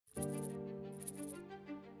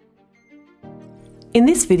In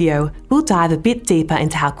this video, we'll dive a bit deeper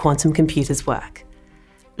into how quantum computers work.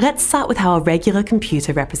 Let's start with how a regular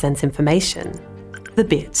computer represents information. The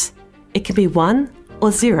bit. It can be 1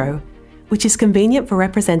 or 0, which is convenient for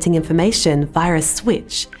representing information via a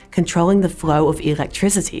switch controlling the flow of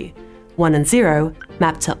electricity. 1 and 0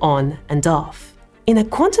 map to on and off. In a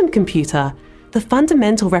quantum computer, the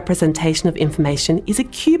fundamental representation of information is a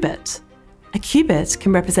qubit. A qubit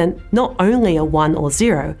can represent not only a 1 or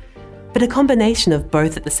 0, but a combination of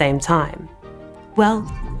both at the same time. Well,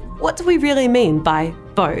 what do we really mean by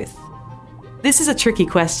both? This is a tricky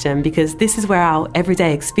question because this is where our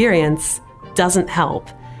everyday experience doesn't help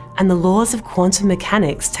and the laws of quantum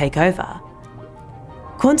mechanics take over.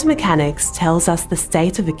 Quantum mechanics tells us the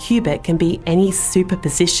state of a qubit can be any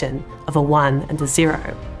superposition of a 1 and a 0.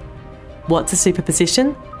 What's a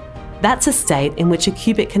superposition? That's a state in which a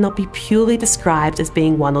qubit cannot be purely described as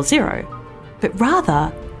being 1 or 0, but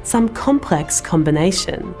rather some complex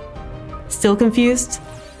combination. Still confused?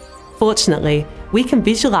 Fortunately, we can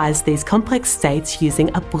visualize these complex states using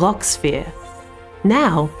a block sphere.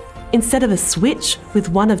 Now, instead of a switch with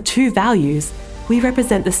one of two values, we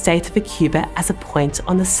represent the state of a qubit as a point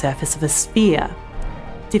on the surface of a sphere.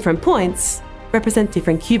 Different points represent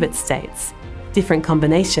different qubit states, different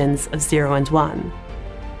combinations of 0 and 1.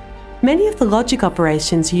 Many of the logic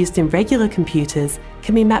operations used in regular computers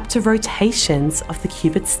can be mapped to rotations of the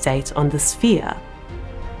qubit state on the sphere.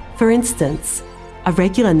 For instance, a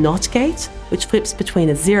regular NOT gate, which flips between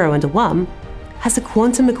a 0 and a 1, has a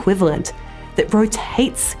quantum equivalent that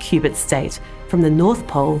rotates the qubit state from the North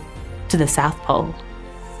Pole to the South Pole.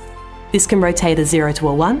 This can rotate a 0 to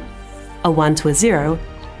a 1 to a 0,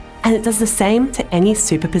 and it does the same to any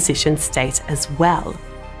superposition state as well.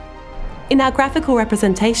 In our graphical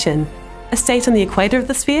representation, a state on the equator of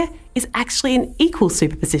the sphere is actually an equal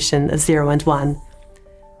superposition of 0 and 1.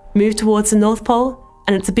 Move towards the North Pole,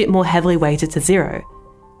 and it's a bit more heavily weighted to 0.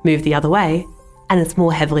 Move the other way, and it's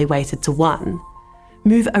more heavily weighted to 1.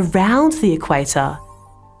 Move around the equator,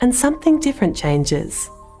 and something different changes.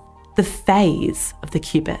 The phase of the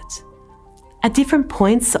qubit. At different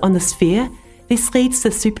points on the sphere, this leads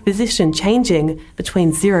to superposition changing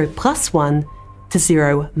between 0 plus 1 to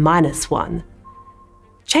 0 minus 1.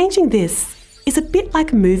 Changing this is a bit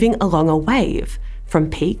like moving along a wave from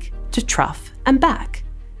peak to trough and back.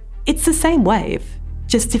 It's the same wave,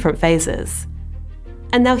 just different phases.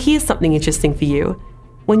 And now here's something interesting for you.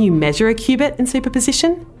 When you measure a qubit in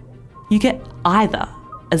superposition, you get either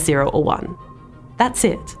a 0 or 1. That's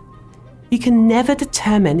it. You can never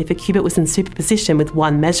determine if a qubit was in superposition with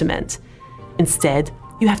one measurement. Instead,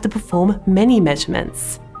 you have to perform many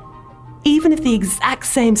measurements. Even if the exact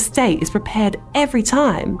same state is prepared every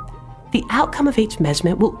time, the outcome of each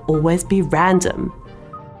measurement will always be random.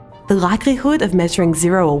 The likelihood of measuring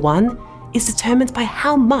 0 or 1 is determined by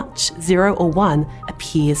how much 0 or 1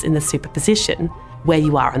 appears in the superposition, where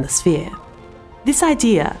you are on the sphere. This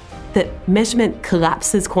idea that measurement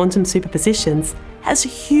collapses quantum superpositions has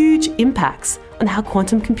huge impacts on how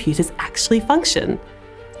quantum computers actually function.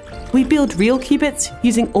 We build real qubits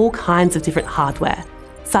using all kinds of different hardware,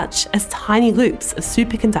 such as tiny loops of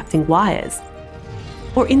superconducting wires,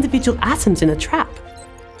 or individual atoms in a trap.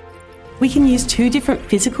 We can use two different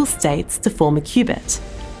physical states to form a qubit,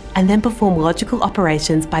 and then perform logical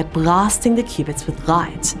operations by blasting the qubits with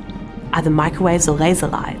light, either microwaves or laser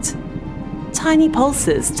light. Tiny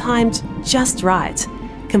pulses timed just right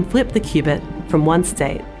can flip the qubit from one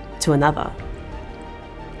state to another.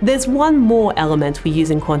 There's one more element we use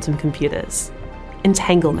in quantum computers: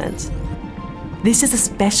 entanglement. This is a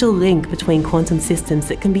special link between quantum systems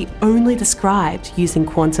that can be only described using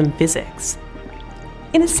quantum physics.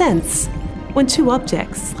 In a sense, when two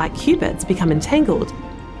objects, like qubits, become entangled,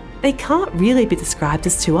 they can't really be described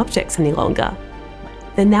as two objects any longer.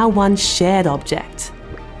 They're now one shared object,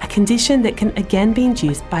 a condition that can again be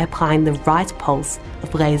induced by applying the right pulse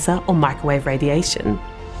of laser or microwave radiation.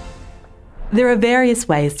 There are various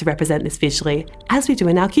ways to represent this visually, as we do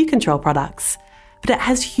in our Q-Control products, but it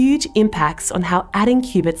has huge impacts on how adding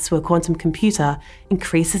qubits to a quantum computer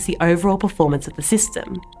increases the overall performance of the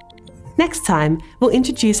system. Next time, we'll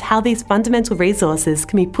introduce how these fundamental resources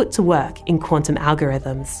can be put to work in quantum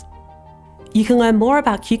algorithms. You can learn more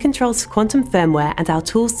about Q-Control's quantum firmware and our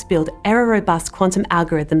tools to build error-robust quantum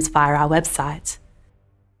algorithms via our website.